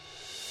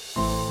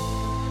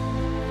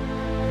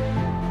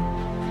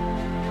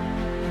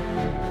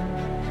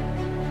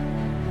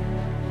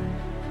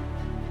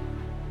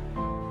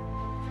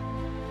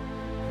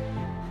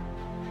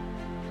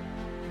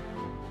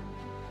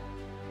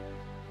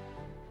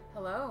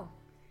Hello.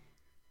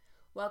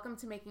 Welcome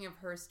to Making of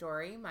Her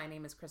Story. My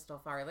name is Crystal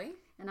Farley.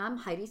 And I'm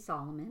Heidi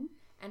Solomon.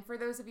 And for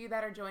those of you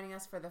that are joining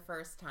us for the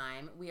first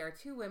time, we are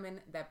two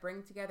women that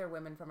bring together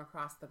women from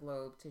across the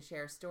globe to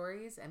share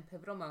stories and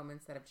pivotal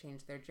moments that have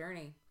changed their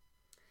journey.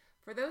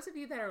 For those of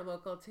you that are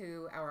local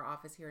to our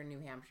office here in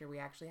New Hampshire, we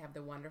actually have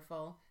the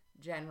wonderful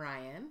Jen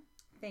Ryan.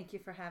 Thank you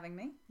for having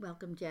me.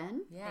 Welcome,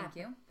 Jen. Yeah, Thank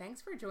you.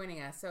 Thanks for joining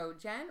us. So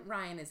Jen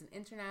Ryan is an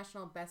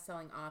international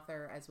best-selling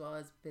author as well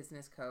as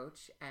business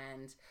coach.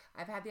 And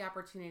I've had the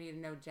opportunity to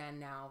know Jen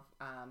now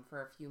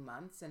for a few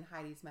months, and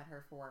Heidi's met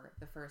her for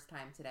the first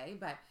time today.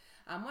 But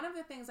one of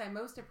the things I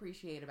most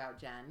appreciate about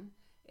Jen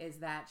is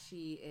that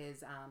she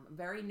is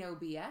very no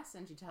BS,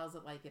 and she tells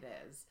it like it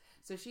is.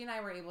 So she and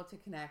I were able to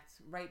connect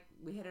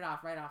we hit it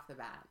off right off the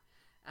bat.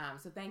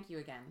 So thank you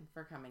again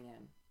for coming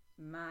in.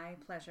 My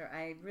pleasure.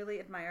 I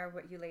really admire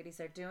what you ladies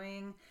are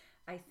doing.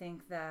 I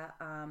think that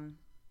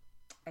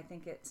I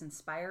think it's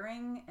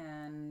inspiring,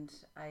 and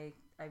I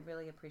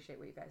really appreciate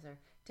what you guys are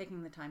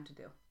taking the time to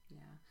do.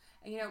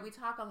 Yeah, and we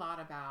talk a lot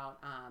about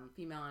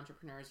female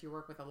entrepreneurs. You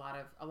work with a lot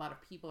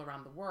of people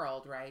around the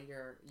world, right?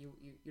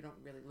 You don't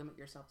really limit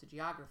yourself to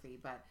geography,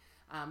 but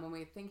when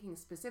we're thinking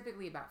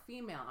specifically about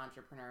female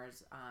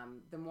entrepreneurs,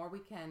 the more we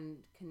can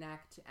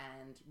connect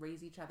and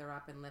raise each other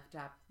up and lift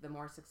up, the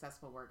more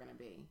successful we're going to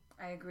be.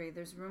 I agree.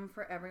 There's room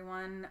for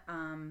everyone.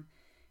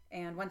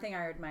 And one thing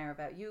I admire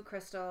about you,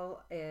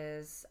 Crystal,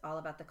 is all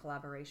about the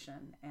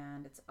collaboration.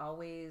 And it's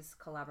always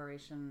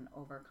collaboration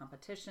over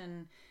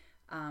competition.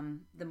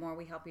 The more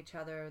we help each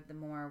other, the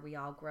more we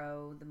all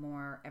grow, the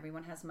more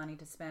everyone has money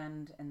to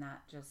spend, and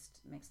that just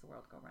makes the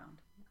world go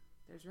round.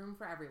 There's room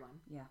for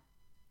everyone. Yeah.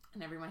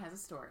 And everyone has a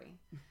story.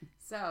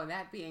 So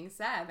that being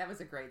said, that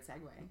was a great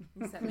segue.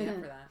 You set me up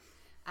for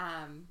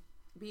that.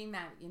 Being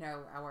that,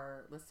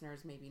 our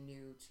listeners may be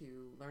new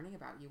to learning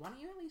about you, why don't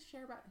you at least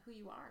share about who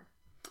you are?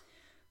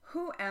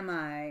 Who am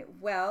I?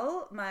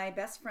 Well, my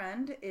best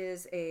friend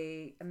is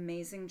a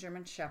amazing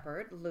German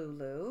Shepherd,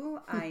 Lulu.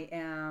 I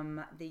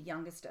am the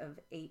youngest of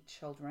 8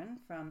 children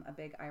from a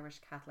big Irish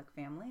Catholic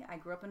family. I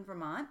grew up in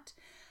Vermont.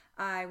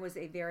 I was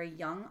a very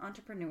young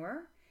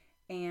entrepreneur,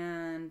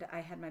 and I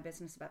had my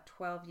business about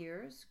 12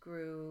 years,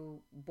 grew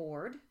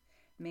bored,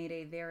 made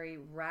a very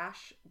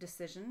rash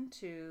decision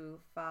to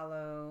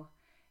follow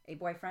a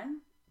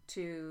boyfriend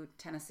to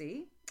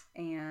Tennessee.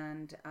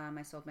 And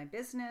I sold my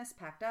business,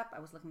 packed up. I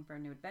was looking for a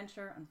new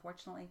adventure.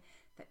 Unfortunately,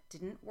 that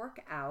didn't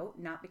work out,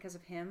 not because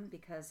of him,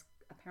 because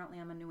apparently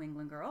I'm a New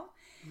England girl.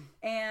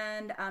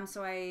 And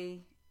so I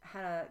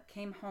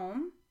came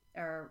home,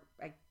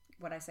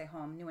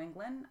 New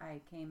England.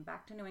 I came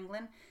back to New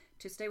England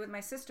to stay with my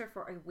sister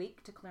for a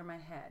week to clear my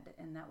head.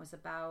 And that was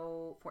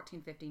about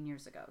 14, 15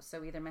 years ago.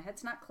 So either my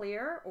head's not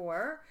clear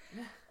or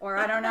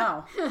I don't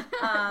know.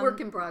 Work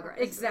in progress.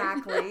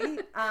 Exactly.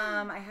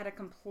 I had a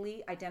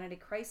complete identity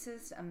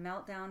crisis, a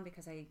meltdown,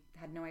 because I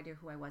had no idea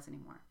who I was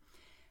anymore.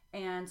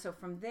 And so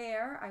from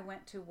there, I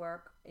went to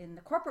work in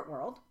the corporate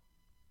world.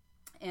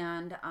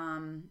 And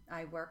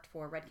I worked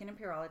for Redken and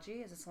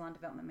Pureology as a salon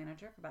development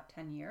manager for about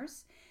 10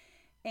 years.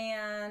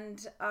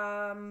 And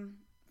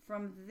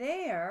from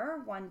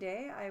there, one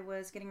day, I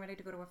was getting ready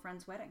to go to a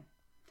friend's wedding.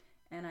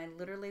 And I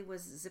literally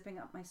was zipping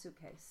up my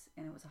suitcase.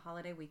 And it was a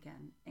holiday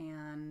weekend.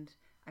 And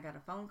I got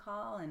a phone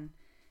call, and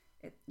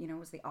it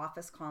was the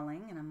office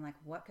calling. And I'm like,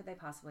 what could they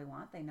possibly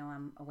want? They know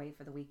I'm away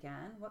for the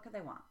weekend. What could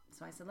they want?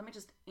 So I said, let me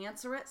just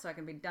answer it so I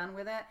can be done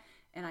with it.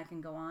 And I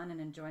can go on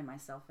and enjoy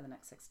myself for the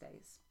next 6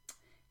 days.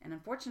 And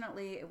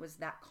unfortunately, it was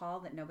that call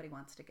that nobody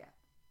wants to get.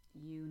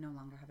 You no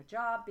longer have a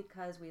job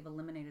because we've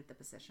eliminated the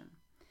position.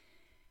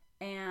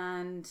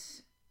 And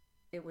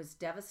it was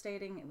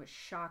devastating. It was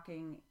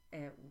shocking.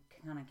 It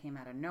kind of came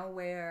out of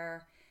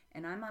nowhere.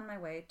 And I'm on my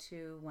way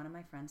to one of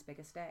my friend's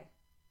biggest day.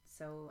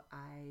 So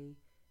I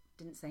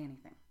didn't say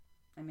anything.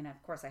 I mean,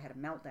 of course, I had a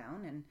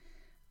meltdown.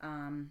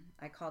 And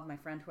I called my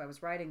friend who I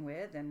was riding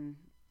with, and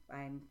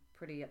I'm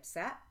pretty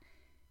upset.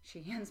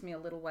 She hands me a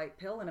little white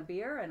pill and a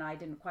beer, and I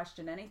didn't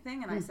question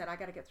anything. And I said, I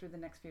got to get through the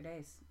next few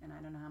days, and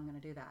I don't know how I'm going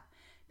to do that.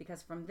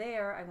 Because from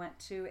there, I went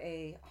to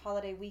a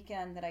holiday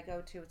weekend that I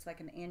go to. It's like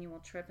an annual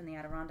trip in the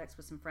Adirondacks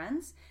with some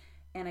friends.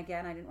 And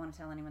again, I didn't want to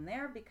tell anyone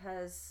there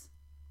because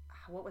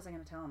what was I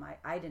going to tell them?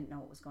 I didn't know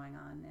what was going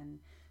on. And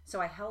so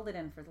I held it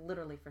in for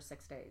literally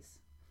 6 days.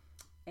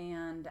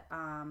 And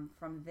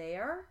from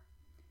there,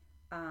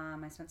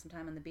 I spent some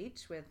time on the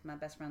beach with my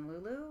best friend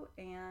Lulu.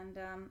 And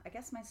I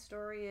guess my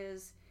story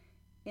is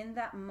in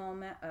that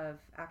moment of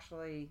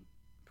actually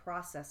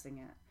processing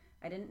it.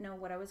 I didn't know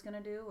what I was going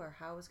to do or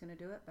how I was going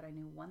to do it, but I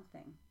knew one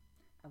thing.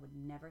 I would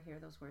never hear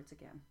those words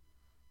again.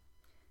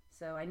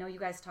 So I know you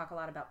guys talk a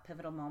lot about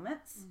pivotal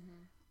moments,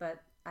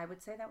 but I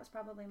would say that was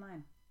probably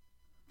mine.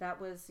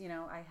 That was,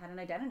 I had an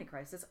identity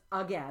crisis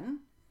again.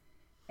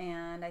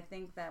 And I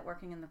think that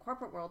working in the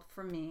corporate world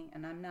for me,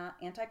 and I'm not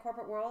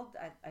anti-corporate world,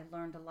 I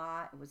learned a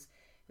lot. It was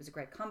a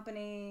great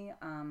company.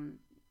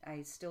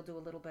 I still do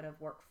a little bit of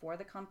work for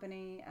the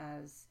company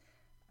as,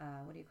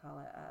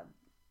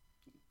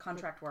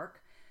 contract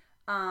work.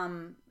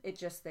 It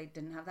just, they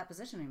didn't have that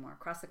position anymore.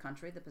 Across the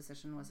country, the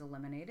position was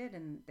eliminated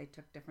and they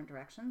took different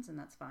directions, and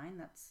that's fine.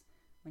 That's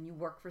when you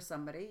work for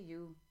somebody,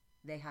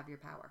 they have your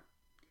power.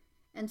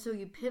 And so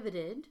you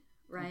pivoted,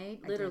 right?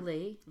 I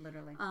Literally. did.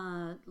 Literally.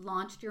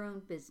 Launched your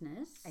own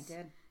business. I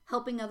did.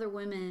 Helping other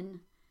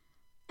women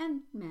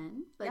and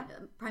men,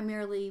 but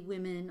primarily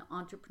women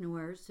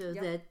entrepreneurs, so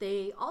that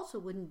they also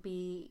wouldn't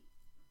be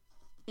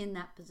in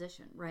that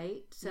position,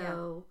 right?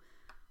 So,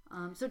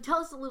 so tell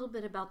us a little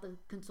bit about the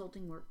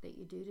consulting work that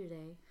you do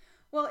today.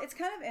 Well, it's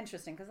kind of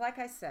interesting because, like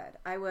I said,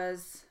 I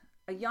was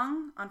a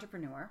young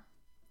entrepreneur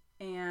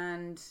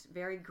and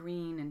very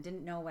green and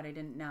didn't know what I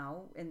didn't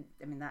know. And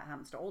I mean, that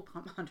happens to old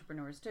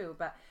entrepreneurs too.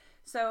 But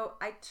so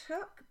I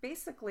took,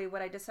 basically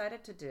what I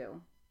decided to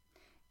do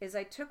is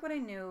I took what I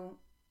knew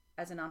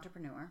as an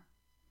entrepreneur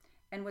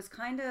and was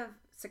kind of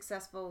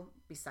successful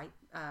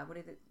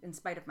in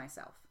spite of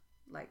myself.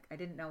 Like, I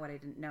didn't know what I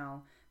didn't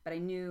know, but I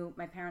knew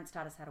my parents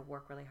taught us how to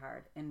work really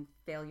hard, and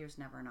failure's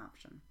never an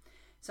option.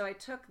 So I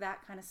took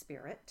that kind of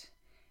spirit,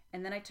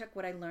 and then I took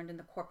what I learned in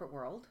the corporate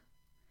world,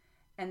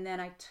 and then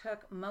I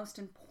took, most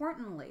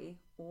importantly,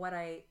 what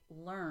I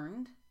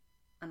learned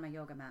on my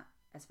yoga mat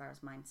as far as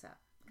mindset,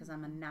 because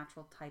I'm a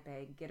natural type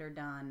A, get her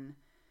done,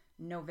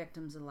 no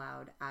victims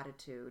allowed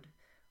attitude,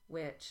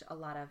 which I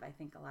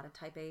think a lot of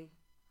type A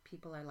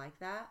people are like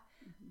that,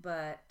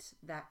 but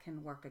that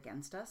can work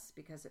against us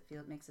because it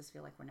makes us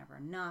feel like we're never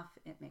enough.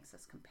 It makes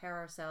us compare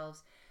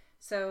ourselves.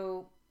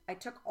 So I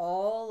took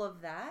all of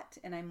that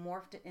and I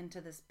morphed it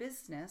into this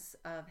business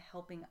of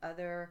helping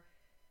other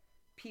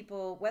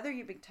people, whether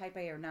you're big type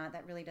A or not,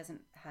 that really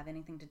doesn't have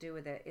anything to do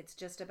with it. It's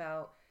just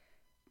about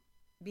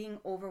being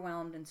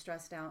overwhelmed and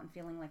stressed out and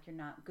feeling like you're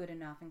not good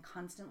enough and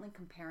constantly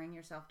comparing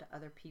yourself to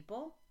other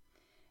people,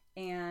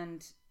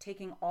 and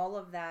taking all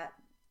of that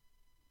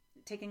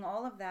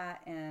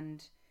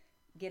and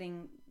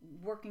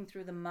working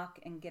through the muck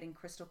and getting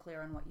crystal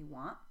clear on what you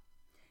want,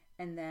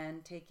 and then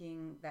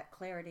taking that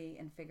clarity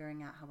and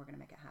figuring out how we're going to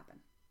make it happen.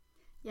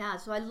 Yeah,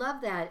 so I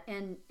love that,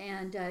 and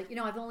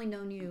I've only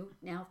known you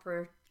now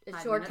for a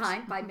 5 short minutes.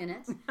 time, 5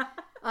 minutes.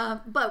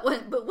 But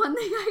one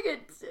thing I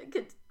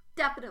could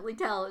definitely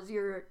tell is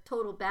you're a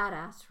total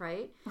badass,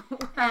 right?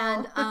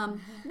 And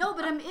no,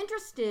 but I'm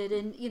interested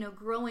in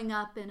growing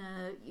up in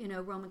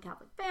a Roman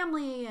Catholic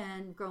family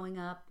and growing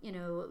up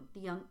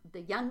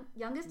the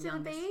youngest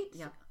of 8.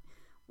 Yep.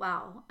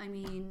 Wow. I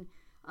mean,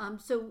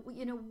 so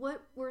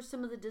what were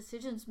some of the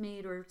decisions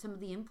made or some of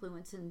the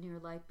influence in your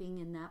life being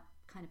in that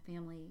kind of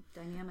family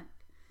dynamic?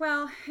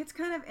 Well, it's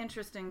kind of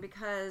interesting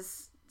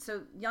because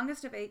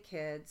youngest of 8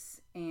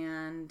 kids,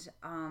 and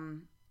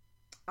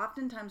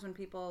oftentimes when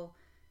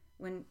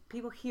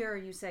people hear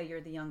you say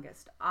you're the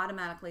youngest,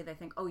 automatically they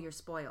think, oh, you're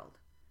spoiled.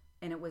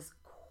 And it was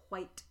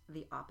quite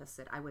the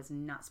opposite. I was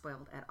not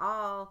spoiled at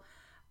all.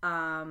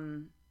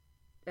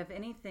 If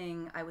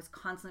anything, I was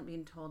constantly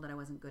being told that I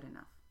wasn't good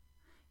enough.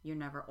 You're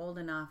never old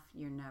enough.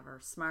 You're never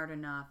smart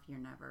enough. You're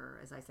never,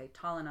 as I say,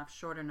 tall enough,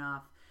 short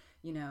enough,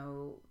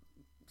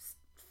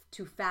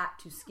 too fat,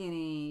 too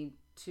skinny,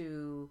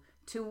 too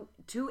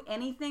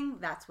anything.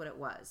 That's what it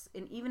was.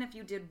 And even if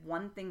you did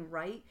one thing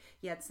right,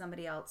 you had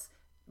somebody else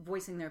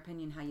voicing their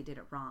opinion how you did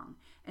it wrong.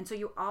 And so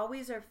you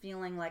always are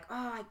feeling like,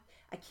 oh,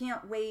 I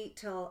can't wait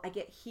till I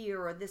get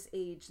here or this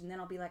age, and then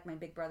I'll be like my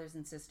big brothers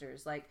and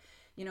sisters, like,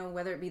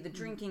 whether it be the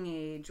drinking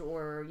age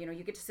or,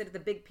 you get to sit at the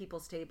big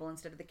people's table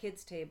instead of the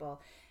kids'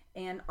 table,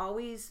 and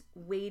always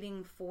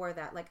waiting for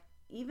that. Like,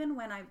 even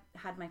when I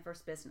had my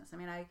first business,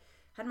 I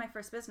had my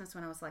first business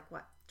when I was like,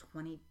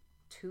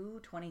 22,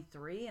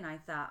 23, and I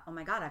thought, oh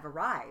my God, I've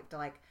arrived.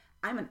 Like,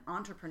 I'm an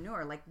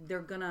entrepreneur. Like, they're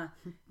gonna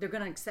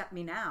accept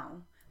me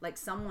now. Like,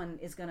 someone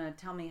is going to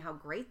tell me how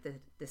great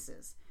this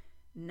is.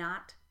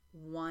 Not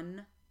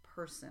one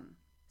person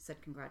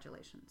said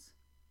congratulations.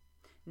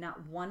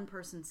 Not one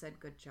person said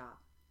good job.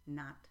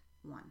 Not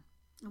one.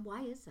 And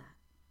why is that?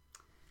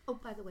 Oh,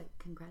 by the way,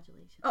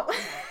 congratulations. Oh.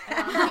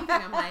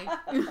 I'm like,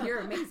 you're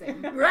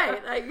amazing.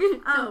 Right.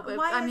 But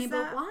why is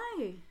that? But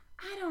why?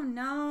 I don't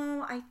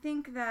know. I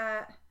think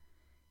that,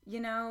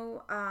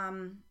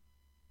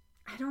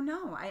 I don't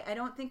know. I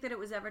don't think that it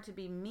was ever to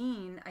be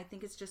mean. I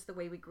think it's just the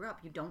way we grew up.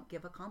 You don't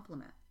give a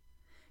compliment.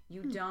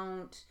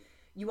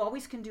 You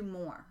always can do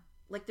more.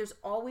 Like, there's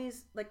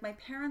always, like, my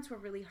parents were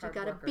really hard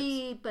workers. You got a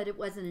B, but it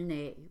wasn't an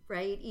A,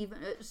 right? Even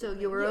so,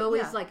 you were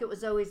always like, it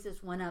was always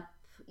this one up.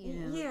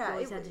 You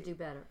always had to do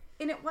better.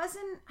 And it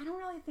wasn't. I don't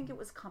really think it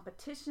was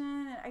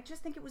competition. I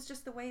just think it was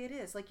just the way it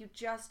is. Like, you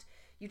just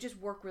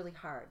work really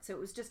hard. So it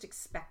was just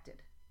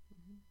expected.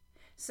 Mm-hmm.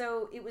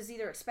 So it was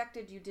either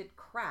expected you did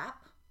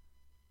crap.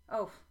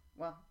 Oh,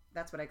 well,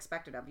 that's what I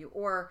expected of you.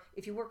 Or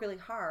if you work really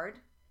hard,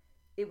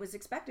 it was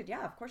expected.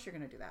 Yeah, of course you're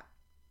going to do that.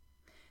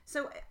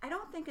 So I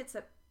don't think it's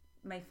that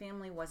my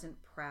family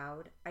wasn't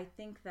proud. I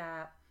think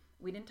that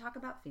we didn't talk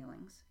about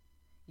feelings.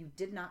 You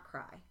did not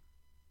cry.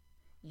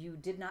 You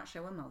did not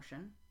show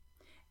emotion.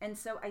 And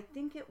so I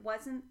think it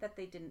wasn't that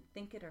they didn't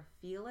think it or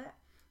feel it.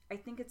 I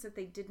think it's that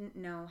they didn't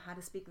know how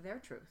to speak their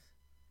truth.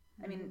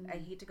 I mean, I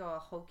hate to go all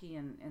hokey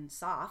and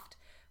soft,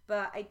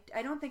 But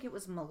I don't think it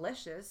was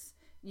malicious,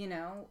 you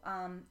know.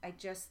 I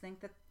just think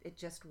that it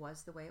just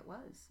was the way it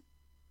was.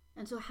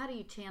 And so how do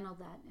you channel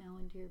that now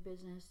into your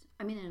business?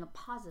 I mean, in a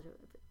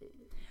positive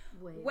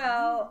way.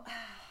 Well,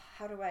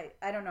 how do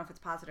I don't know if it's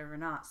positive or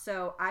not.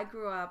 So I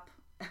grew up,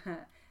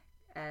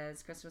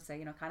 as Chris would say,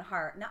 you know, kind of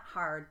hard, not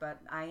hard,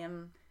 but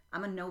I'm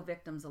a no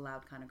victims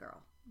allowed kind of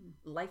girl.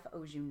 Life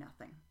owes you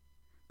nothing.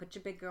 Put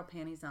your big girl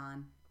panties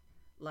on.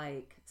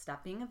 Like,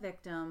 stop being a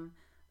victim.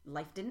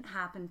 Life didn't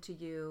happen to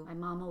you. My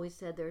mom always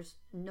said there's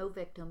no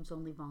victims,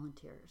 only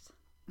volunteers.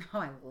 Oh,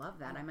 I love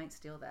that. I might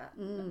steal that.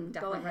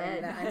 Go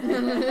ahead.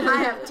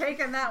 I have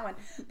taken that one.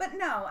 But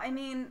no, I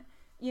mean,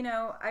 you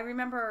know, I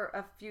remember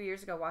a few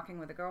years ago walking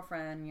with a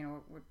girlfriend, you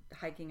know, we're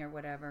hiking or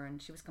whatever, and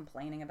she was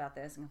complaining about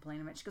this and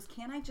complaining about it. She goes,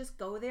 "Can't I just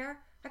go there?"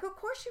 I go, "Of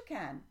course you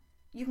can.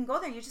 You can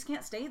go there. You just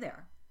can't stay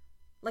there.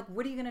 Like,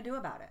 what are you going to do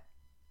about it?"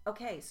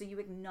 Okay, so you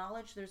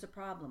acknowledge there's a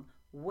problem.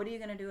 What are you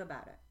going to do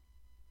about it?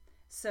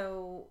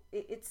 So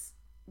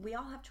we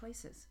all have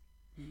choices.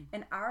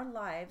 And our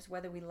lives,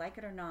 whether we like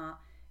it or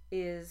not,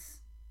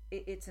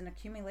 it's an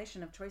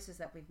accumulation of choices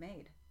that we've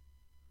made.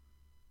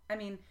 I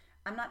mean,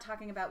 I'm not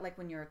talking about like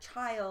when you're a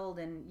child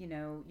and, you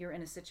know, you're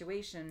in a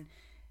situation,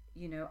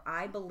 you know,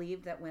 I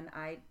believe that when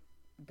I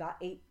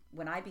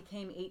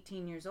became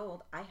 18 years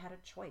old, I had a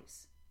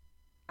choice.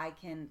 I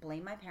can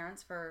blame my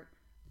parents for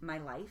my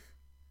life,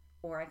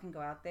 or I can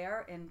go out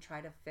there and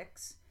try to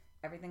fix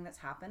everything that's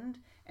happened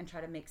and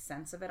try to make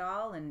sense of it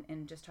all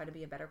and just try to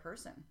be a better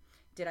person.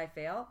 Did I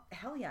fail?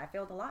 Hell yeah, I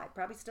failed a lot.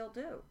 Probably still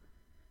do.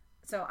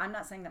 So I'm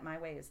not saying that my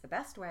way is the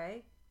best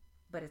way,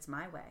 but it's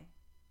my way.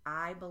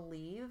 I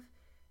believe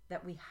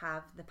that we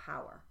have the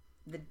power.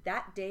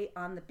 That day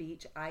on the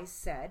beach, I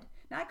said,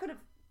 now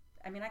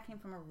I came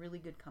from a really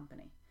good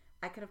company.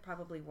 I could have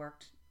probably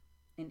worked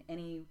in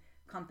any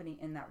company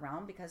in that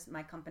realm because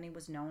my company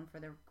was known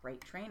for their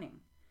great training.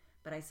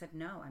 But I said,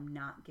 no, I'm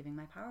not giving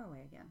my power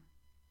away again.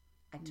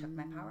 I took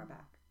my power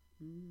back.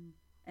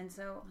 And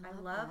so I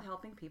love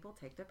helping people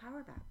take their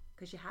power back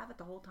because you have it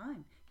the whole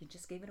time. You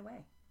just gave it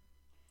away.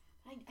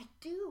 I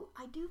do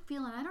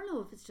feel, and I don't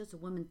know if it's just a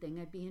woman thing.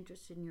 I'd be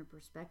interested in your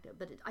perspective,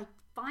 but I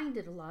find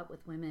it a lot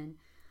with women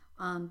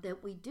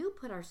that we do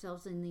put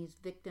ourselves in these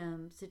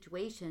victim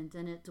situations,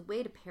 and it's a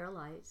way to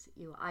paralyze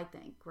you. I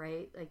think,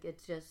 right? Like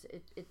it's just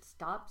it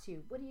stops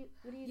you. What do you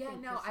think? Yeah,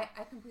 no,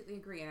 I completely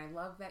agree, and I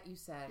love that you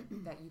said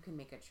that you can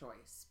make a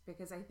choice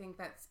because I think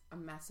that's a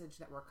message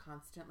that we're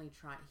constantly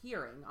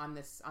hearing on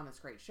this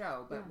great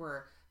show, but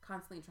we're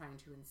constantly trying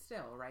to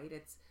instill. Right?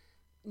 It's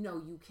no,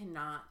 you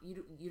cannot.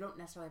 You don't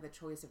necessarily have the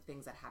choice of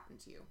things that happen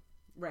to you,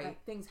 right?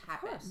 Things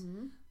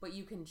happen, but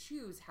you can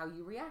choose how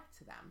you react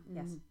to them.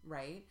 Yes,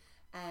 right.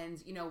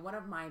 And you know, one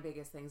of my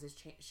biggest things is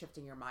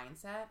shifting your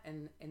mindset,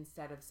 and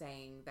instead of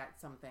saying that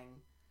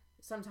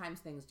sometimes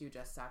things do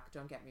just suck.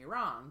 Don't get me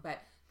wrong, but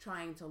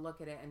trying to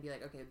look at it and be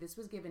like, okay, this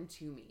was given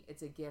to me.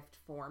 It's a gift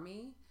for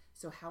me.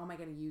 So how am I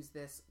going to use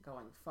this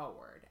going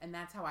forward? And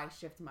that's how I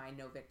shift my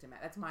no victim.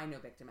 That's my no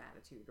victim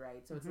attitude,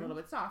 right? So it's a little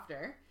bit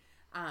softer.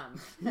 But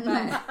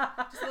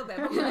just a little bit,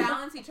 but we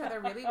balance each other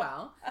really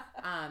well.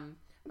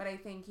 But I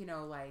think, you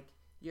know, like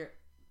you're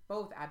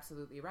both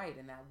absolutely right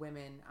in that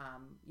women,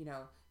 you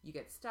know, you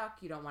get stuck,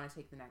 you don't want to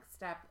take the next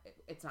step.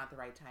 It's not the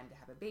right time to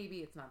have a baby.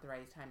 It's not the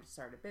right time to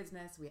start a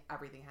business.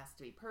 Everything has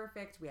to be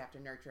perfect. We have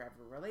to nurture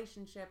every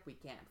relationship. We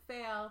can't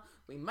fail.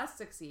 We must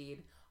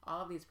succeed.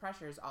 All of these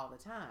pressures all the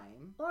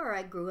time. Or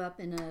I grew up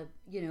in a,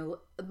 you know,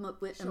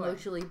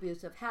 emotionally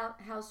abusive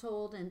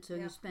household, and so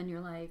you spend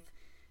your life,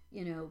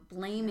 you know,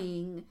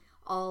 blaming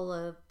all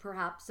of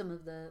perhaps some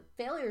of the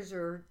failures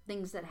or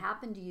things that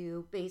happened to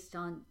you based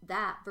on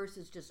that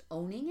versus just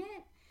owning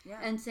it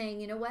and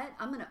saying, you know what,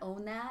 I'm going to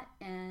own that,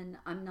 and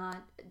I'm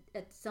not,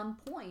 at some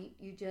point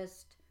you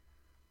just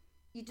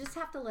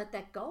have to let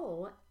that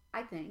go,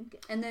 I think,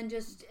 and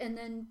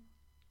then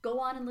go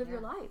on and live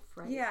your life,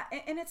 right? Yeah,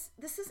 and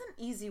this isn't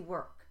easy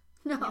work.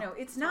 No, you know,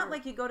 it's not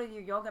like you go to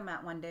your yoga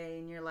mat one day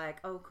and you're like,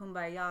 oh,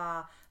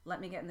 kumbaya,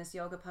 let me get in this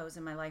yoga pose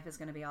and my life is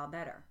going to be all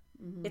better.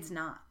 It's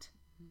not.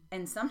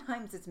 And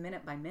sometimes it's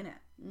minute by minute.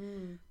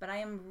 But I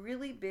am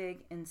really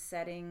big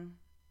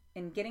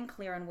in getting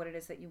clear on what it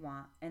is that you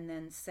want, and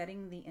then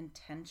setting the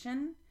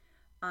intention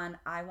on,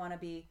 I want to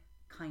be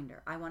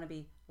kinder. I want to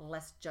be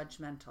less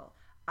judgmental.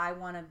 I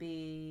want to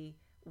be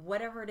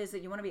whatever it is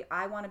that you want to be.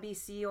 I want to be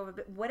CEO of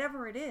it,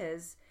 whatever it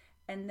is.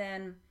 And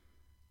then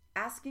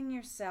asking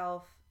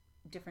yourself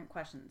different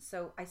questions.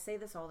 So I say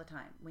this all the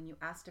time. When you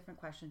ask different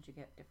questions, you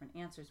get different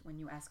answers. When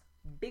you ask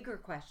bigger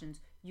questions,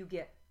 you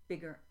get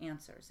bigger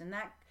answers. And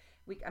that,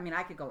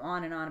 I could go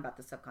on and on about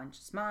the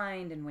subconscious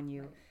mind and when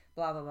you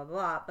blah, blah, blah,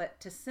 blah. But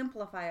to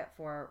simplify it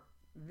for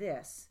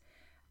this,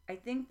 I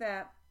think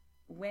that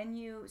when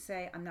you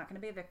say, I'm not going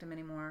to be a victim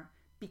anymore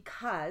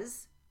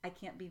because I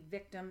can't be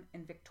victim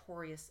and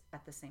victorious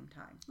at the same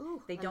time.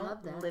 Ooh, they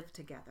don't live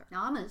together.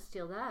 Now I'm going to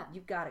steal that.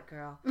 You got it,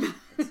 girl.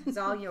 It's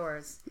all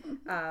yours.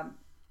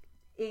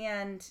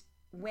 And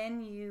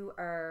when you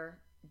are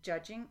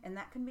judging, and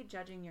that can be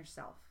judging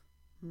yourself,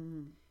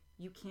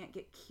 you can't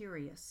get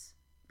curious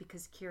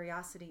because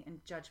curiosity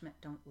and judgment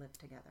don't live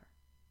together.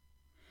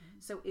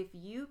 So if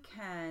you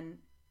can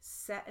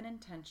set an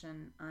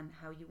intention on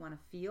how you want to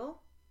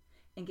feel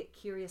and get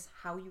curious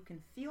how you can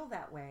feel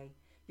that way,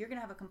 you're going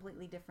to have a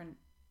completely different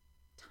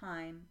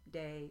time,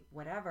 day,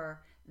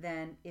 whatever,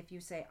 than if you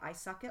say, I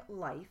suck at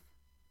life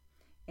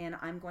and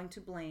I'm going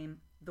to blame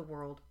the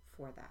world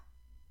for that.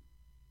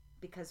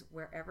 Because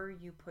wherever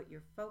you put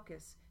your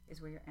focus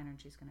is where your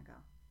energy is going to go.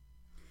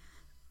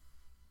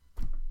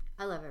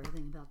 I love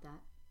everything about that.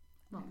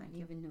 Well, I thank don't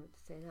you. even know what to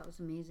say. That was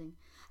amazing.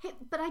 Hey,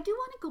 but I do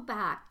want to go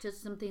back to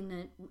something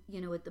that,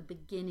 at the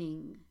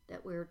beginning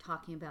that we were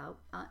talking about.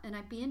 And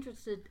I'd be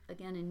interested,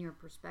 again, in your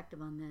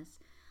perspective on this.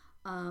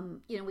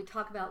 We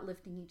talk about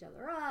lifting each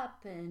other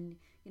up and,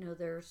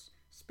 there's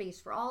space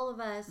for all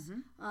of us.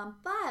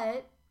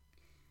 But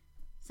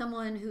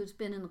someone who's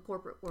been in the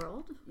corporate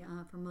world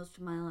for most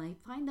of my life,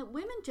 find that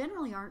women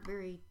generally aren't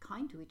very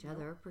kind to each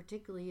other,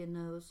 particularly in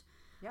those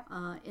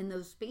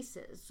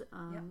spaces.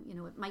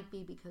 It might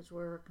be because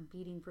we're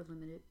competing for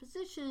limited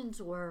positions,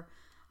 or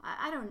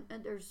I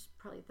don't. There's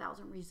probably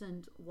 1,000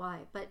 reasons why.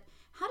 But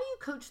how do you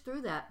coach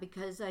through that?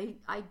 Because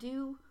I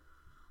do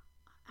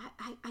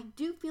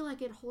feel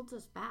like it holds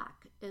us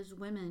back as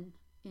women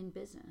in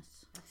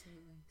business.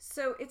 Absolutely.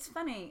 So it's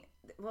funny.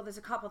 Well, there's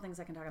a couple things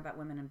I can talk about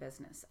women in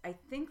business. I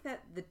think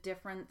that the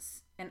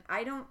difference, and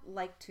I don't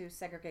like to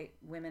segregate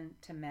women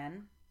to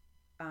men.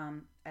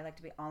 I like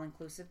to be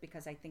all-inclusive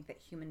because I think that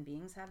human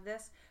beings have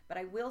this. But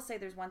I will say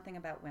there's one thing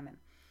about women.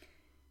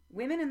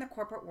 Women in the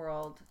corporate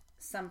world,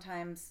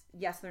 sometimes,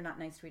 yes, they're not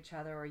nice to each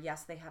other, or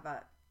yes, they have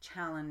a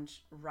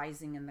challenge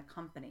rising in the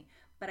company.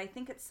 But I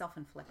think it's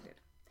self-inflicted.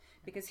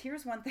 Because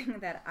here's one thing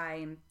that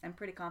I'm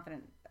pretty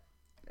confident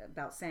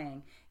about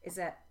saying, is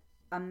that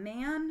a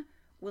man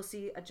will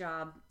see a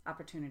job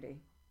opportunity,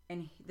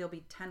 and there'll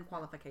be 10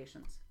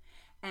 qualifications.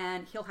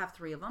 And he'll have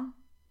 3 of them.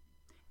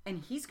 And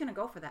he's going to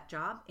go for that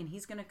job, and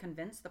he's going to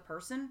convince the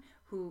person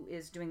who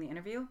is doing the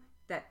interview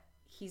that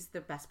he's the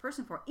best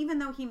person for it, even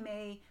though he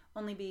may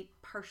only be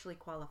partially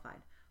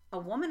qualified. A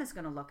woman is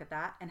going to look at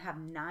that and have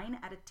 9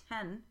 out of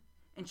 10,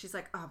 and she's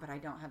like, oh, but I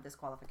don't have this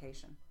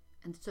qualification.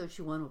 And so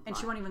she won't apply. And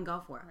she won't even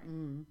go for it. Right.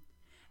 Mm.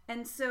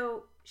 And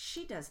so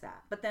she does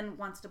that, but then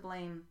wants to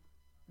blame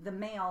the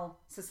male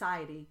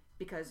society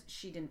because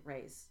she didn't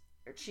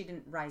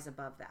rise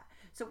above that.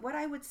 So what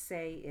I would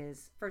say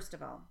is, first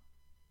of all,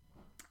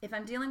 if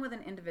I'm dealing with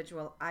an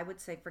individual, I would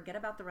say forget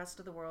about the rest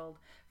of the world,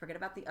 forget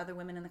about the other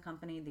women in the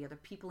company, the other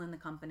people in the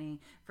company,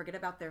 forget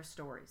about their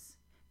stories.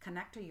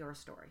 Connect to your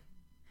story.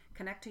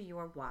 Connect to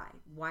your why.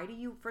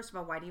 First of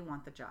all, why do you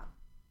want the job?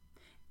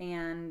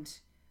 And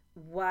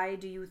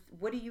what do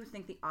you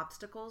think the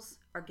obstacles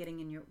are getting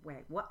in your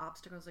way? What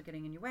obstacles are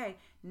getting in your way?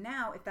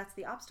 Now, if that's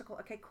the obstacle,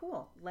 okay,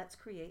 cool. Let's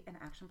create an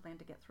action plan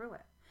to get through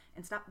it.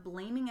 And stop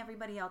blaming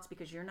everybody else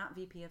because you're not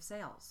VP of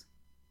sales.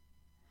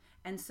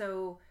 And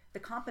so the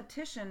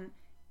competition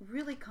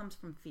really comes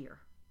from fear.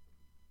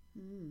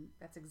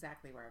 That's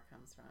exactly where it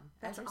comes from.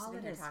 That's As you're all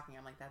sitting it here is. talking,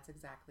 I'm like, that's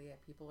exactly it.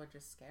 People are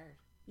just scared.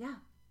 Yeah.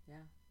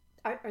 Yeah.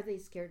 Are they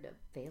scared of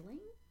failing?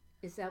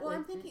 Is that Well, what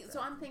I'm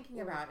thinking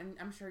or- about, and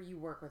I'm sure you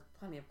work with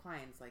plenty of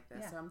clients like this.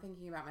 Yeah. So I'm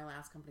thinking about my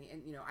last company,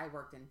 and I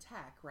worked in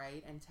tech,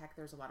 right? And tech,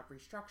 there's a lot of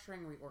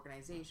restructuring,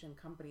 reorganization,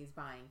 companies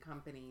buying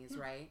companies,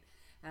 right?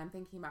 And I'm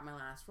thinking about my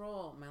last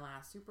role, my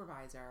last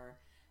supervisor,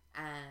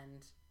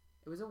 and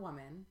it was a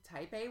woman,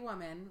 type A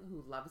woman,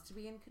 who loves to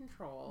be in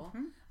control.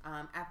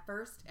 At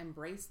first,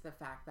 embraced the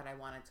fact that I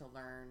wanted to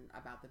learn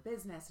about the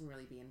business and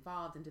really be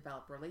involved and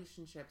develop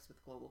relationships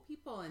with global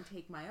people and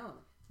take my own.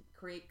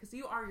 Create, because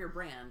you are your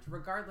brand,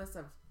 regardless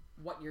of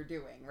what you're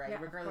doing, right?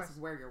 Yeah, Regardless of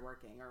of where you're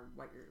working or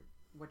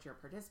what you're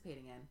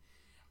participating in.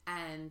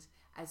 And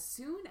as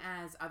soon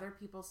as other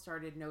people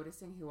started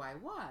noticing who I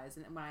was,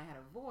 and when I had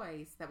a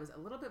voice that was a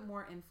little bit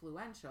more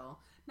influential,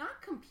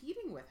 not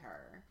competing with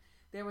her,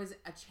 there was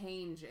a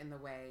change in the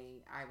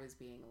way I was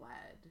being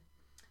led.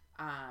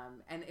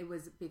 And it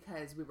was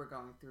because we were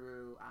going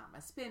through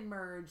a spin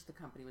merge, the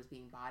company was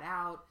being bought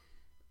out.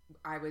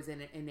 I was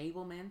in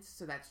enablement,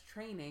 so that's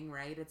training,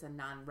 right? It's a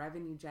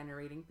non-revenue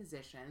generating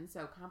position.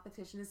 So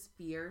competition is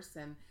fierce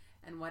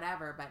and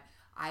whatever, but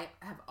I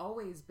have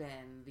always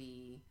been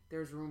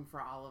there's room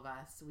for all of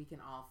us, we can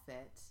all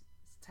fit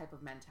type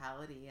of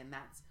mentality, and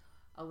that's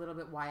a little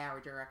bit why our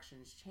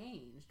directions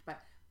changed.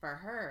 But for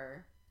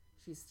her,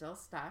 she's still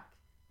stuck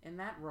in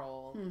that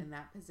role, in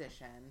that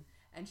position,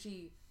 and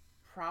she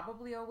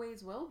probably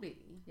always will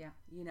be. Yeah.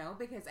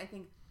 Because I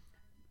think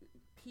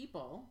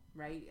people,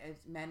 right, as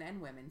men and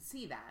women,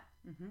 see that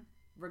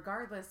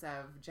regardless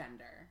of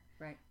gender.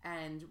 Right.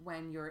 And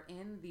when you're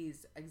in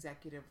these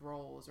executive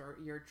roles or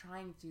you're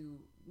trying to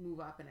move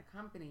up in a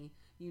company,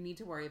 you need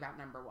to worry about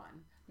number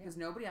one. Because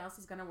nobody else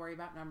is going to worry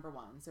about number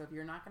one. So if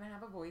you're not going to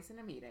have a voice in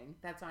a meeting,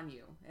 that's on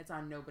you. It's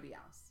on nobody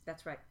else.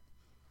 That's right.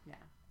 Yeah.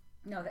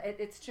 No,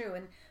 it's true.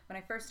 And when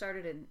I first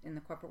started in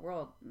the corporate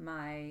world,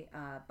 my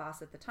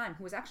boss at the time,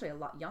 who was actually a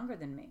lot younger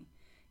than me,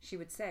 she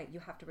would say,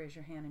 "You have to raise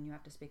your hand and you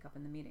have to speak up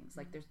in the meetings.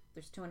 Like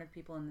there's 200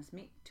 people in this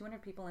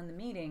 200 people in the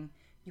meeting.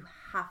 You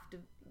have to.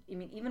 I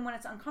mean, even when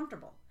it's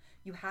uncomfortable,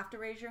 You have to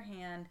raise your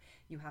hand.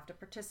 You have to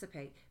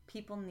participate.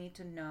 People need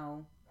to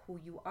know who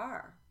you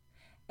are.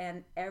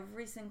 And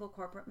every single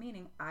corporate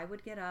meeting, I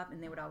would get up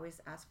and they would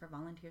always ask for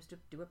volunteers to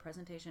do a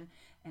presentation.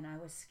 And I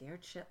was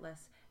scared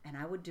shitless. And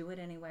I would do it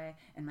anyway.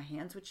 And my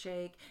hands would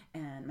shake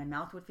and my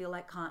mouth would feel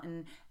like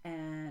cotton.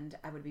 And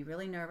I would be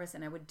really nervous.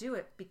 And I would do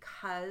it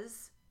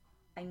because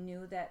I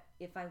knew that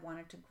if I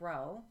wanted to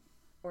grow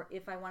or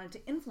if I wanted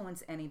to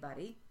influence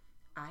anybody,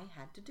 I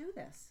had to do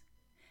this.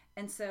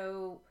 And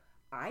so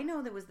I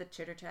know there was the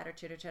chitter chatter,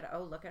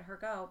 oh, look at her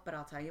go. But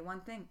I'll tell you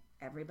one thing.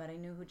 Everybody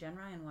knew who Jen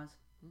Ryan was.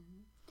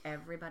 Mm-hmm.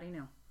 Everybody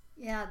knew.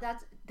 Yeah,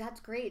 that's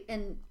great.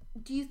 And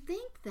do you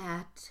think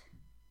that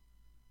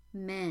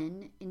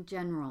men in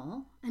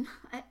general, and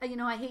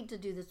I hate to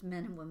do this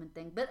men and women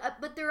thing,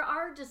 but there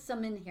are just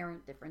some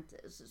inherent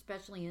differences,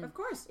 especially in, of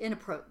course, in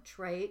approach,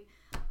 right?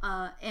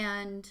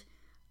 And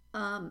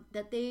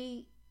that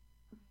they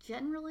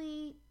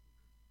generally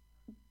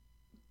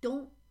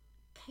don't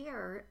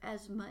care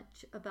as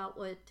much about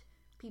what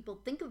people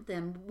think of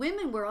them.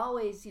 Women were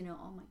always,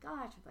 oh my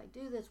gosh, if I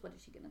do this, what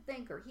is she going to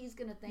think, or he's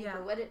going to think,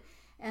 or what it.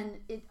 And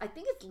I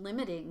think it's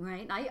limiting,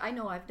 right? And I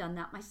know I've done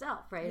that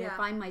myself, right? Yeah. I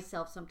find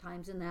myself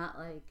sometimes in that,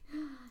 like,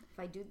 if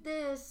I do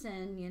this,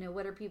 and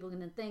what are people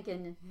going to think?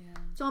 And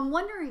so I'm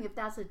wondering if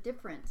that's a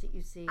difference that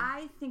you see.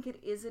 I think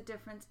it is a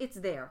difference. It's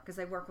there because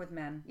I work with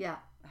men. Yeah,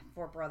 I have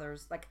 4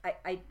 brothers. Like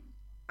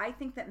I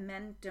think that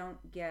men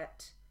don't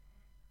get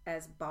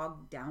as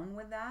bogged down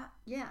with that.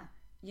 Yeah.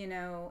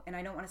 And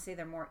I don't want to say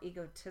they're more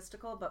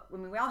egotistical, but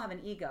we all have an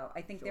ego.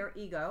 I think their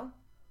ego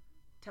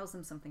tells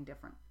them something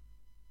different.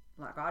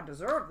 Like, I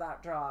deserve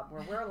that job.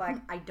 Where we're like,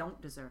 I don't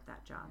deserve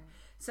that job. Right.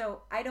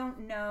 So I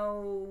don't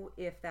know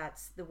if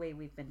that's the way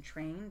we've been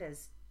trained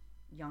as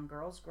young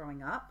girls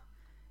growing up.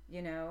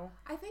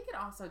 I think it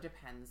also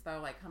depends, though,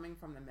 like coming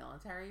from the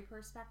military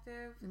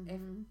perspective.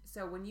 Mm-hmm.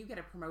 So when you get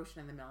a promotion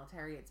in the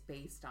military, it's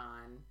based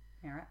on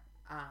merit.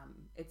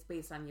 It's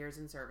based on years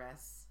in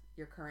service,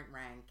 your current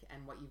rank,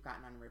 and what you've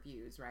gotten on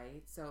reviews,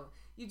 right? So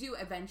you do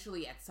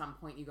eventually, at some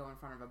point, you go in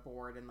front of a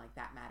board, and like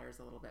that matters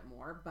a little bit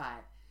more.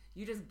 But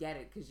you just get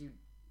it because you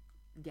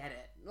get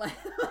it,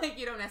 like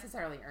you don't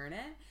necessarily earn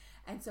it.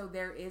 And so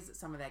there is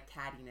some of that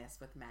cattiness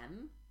with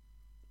men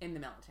in the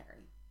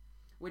military,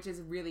 which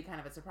is really kind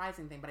of a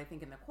surprising thing. But I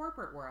think in the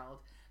corporate world,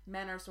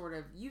 men are sort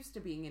of used to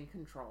being in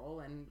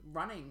control and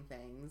running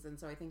things. And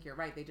so I think you're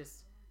right.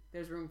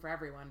 There's room for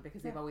everyone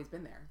because they've always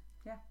been there.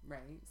 Yeah. Right.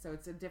 So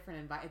it's a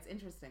different environment. It's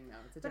interesting though.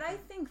 It's a different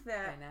But I think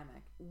that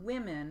dynamic.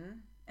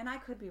 Women, and I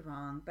could be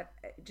wrong, but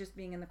just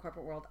being in the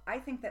corporate world, I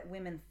think that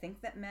women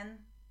think that men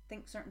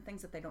think certain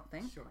things that they don't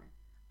think. Sure.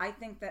 I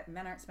think that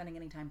men aren't spending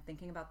any time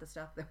thinking about the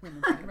stuff that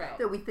women think about.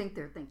 That we think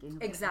they're thinking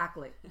about.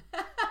 Exactly.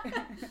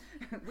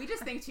 We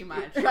just think too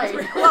much. Right.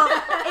 Well,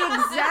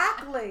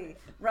 exactly.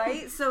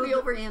 Right? So we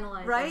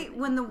overanalyze. Right? Everything.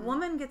 When the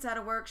woman gets out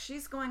of work,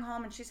 she's going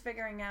home and she's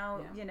figuring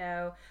out,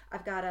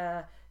 I've got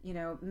to,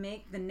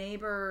 make the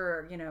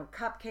neighbor,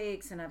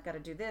 cupcakes, and I've got to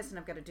do this and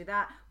I've got to do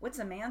that. What's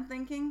a man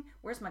thinking?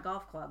 Where's my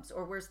golf clubs?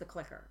 Or where's the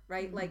clicker?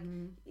 Right?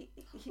 Mm-hmm.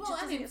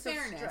 Like, in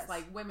fairness,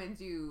 like women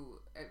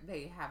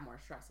they have more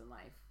stress in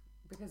life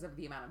because of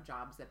the amount of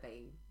jobs that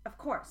they of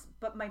course,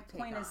 but my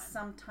point is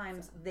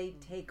sometimes they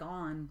take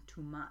on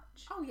too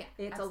much. Oh yeah,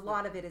 it's absolutely. A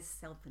lot of it is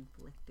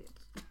self-inflicted.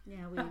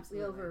 Yeah, we tend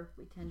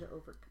to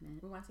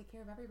overcommit. We want to take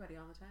care of everybody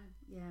all the time.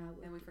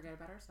 Yeah, and we forget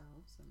about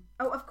ourselves.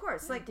 Oh, of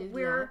course, like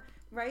we're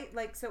right.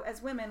 Like so,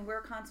 as women,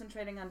 we're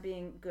concentrating on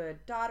being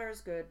good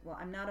daughters. Well,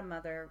 I'm not a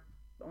mother,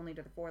 only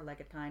to the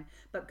 4-legged kind,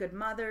 but good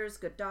mothers,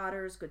 good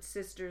daughters, good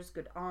sisters,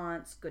 good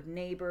aunts, good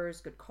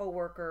neighbors, good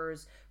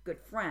coworkers,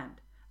 good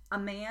friend. A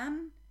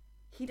man.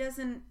 He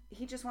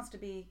just wants to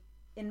be,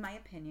 in my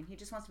opinion, he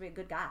just wants to be a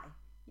good guy.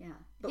 Yeah.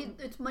 But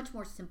it's much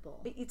more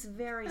simple. It's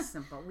very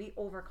simple. We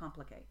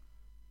overcomplicate.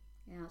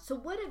 Yeah. So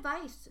what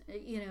advice,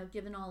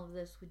 given all of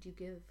this, would you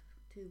give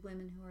to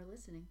women who are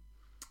listening?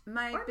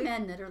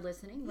 Men that are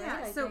listening, right?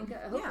 Yeah, I think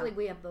hopefully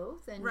we have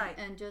both. And, right.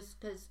 And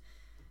just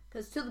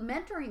because to the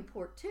mentoring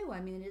port too, I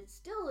mean, it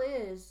still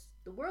is,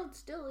 the world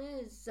still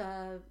is,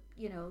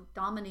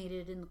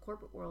 dominated in the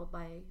corporate world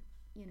by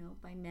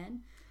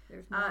men.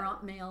 There's more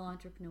male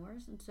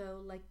entrepreneurs, and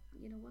so,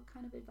 what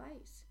kind of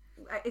advice?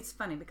 It's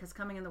funny because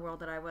coming in the world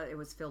that I was, it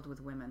was filled with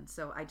women,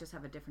 so I just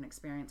have a different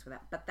experience with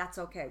that. But that's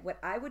okay. What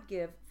I would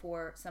give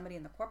for somebody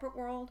in the corporate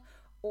world,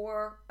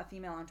 or a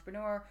female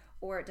entrepreneur,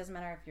 or it doesn't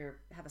matter if you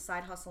have a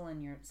side hustle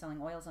and you're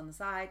selling oils on the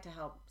side to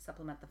help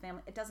supplement the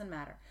family. It doesn't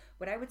matter.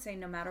 What I would say,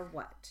 no matter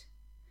what,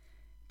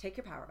 take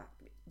your power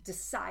back.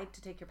 Decide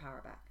to take your power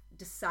back.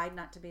 Decide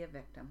not to be a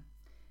victim.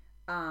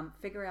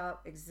 Figure out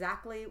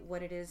exactly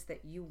what it is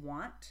that you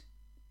want,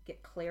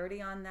 get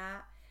clarity on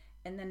that,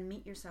 and then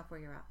meet yourself where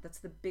you're at. That's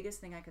the biggest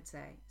thing I could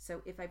say.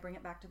 So if I bring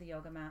it back to the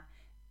yoga mat,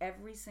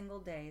 every single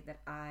day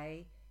that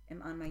I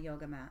am on my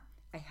yoga mat,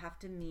 I have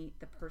to meet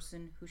the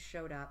person who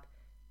showed up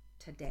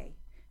today.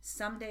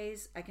 Some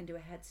days I can do a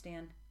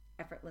headstand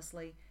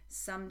effortlessly.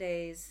 Some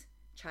days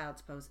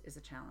child's pose is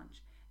a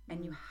challenge.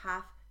 And you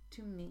have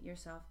to meet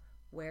yourself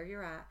where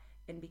you're at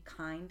and be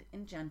kind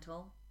and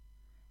gentle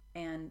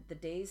And the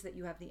days that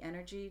you have the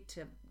energy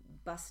to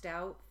bust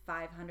out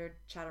 500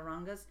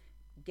 chaturangas,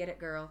 get it,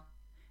 girl.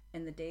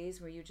 And the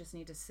days where you just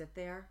need to sit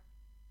there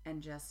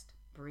and just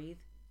breathe,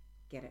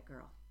 get it,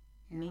 girl.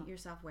 Yeah. Meet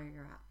yourself where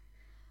you're at.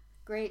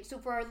 Great. So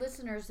for our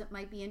listeners that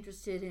might be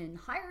interested in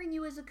hiring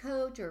you as a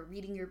coach or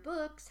reading your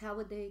books, how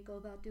would they go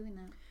about doing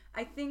that?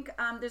 I think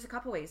there's a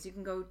couple ways. You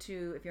can go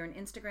to, if you're an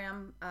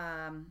Instagram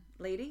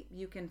lady,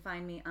 you can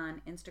find me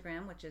on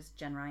Instagram, which is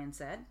Jen Ryan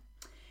Said.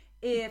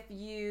 If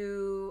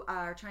you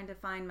are trying to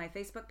find my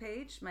Facebook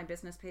page, my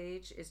business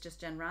page is just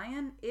Jen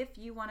Ryan. If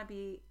you want to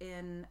be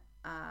in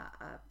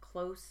a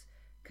close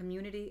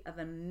community of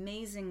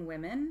amazing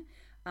women,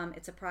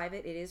 it's a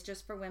private. It is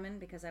just for women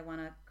because I want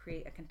to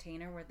create a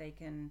container where they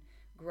can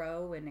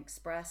grow and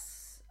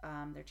express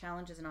their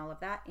challenges and all of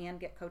that, and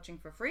get coaching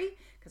for free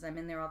because I'm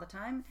in there all the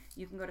time.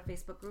 You can go to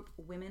Facebook group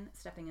Women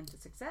Stepping Into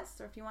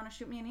Success, or if you want to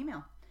shoot me an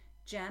email,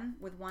 Jen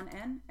with one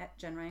N at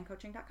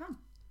jenryancoaching.com.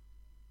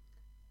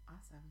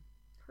 Awesome.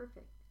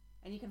 Perfect.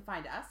 And you can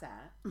find us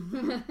at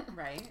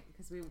right,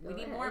 because we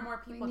need more and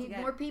more people. We need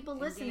more people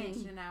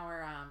listening in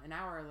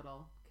our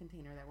little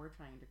container that we're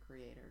trying to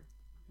create or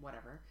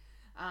whatever.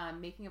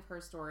 Making of Her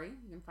Story.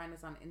 You can find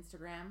us on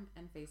Instagram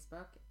and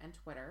Facebook and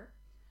Twitter.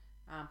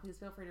 Please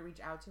feel free to reach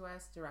out to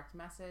us, direct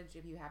message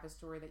if you have a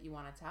story that you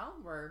want to tell.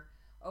 We're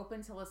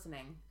open to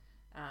listening,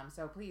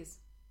 so please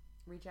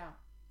reach out.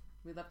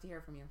 We'd love to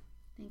hear from you.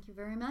 Thank you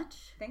very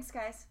much. Thanks,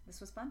 guys.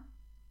 This was fun.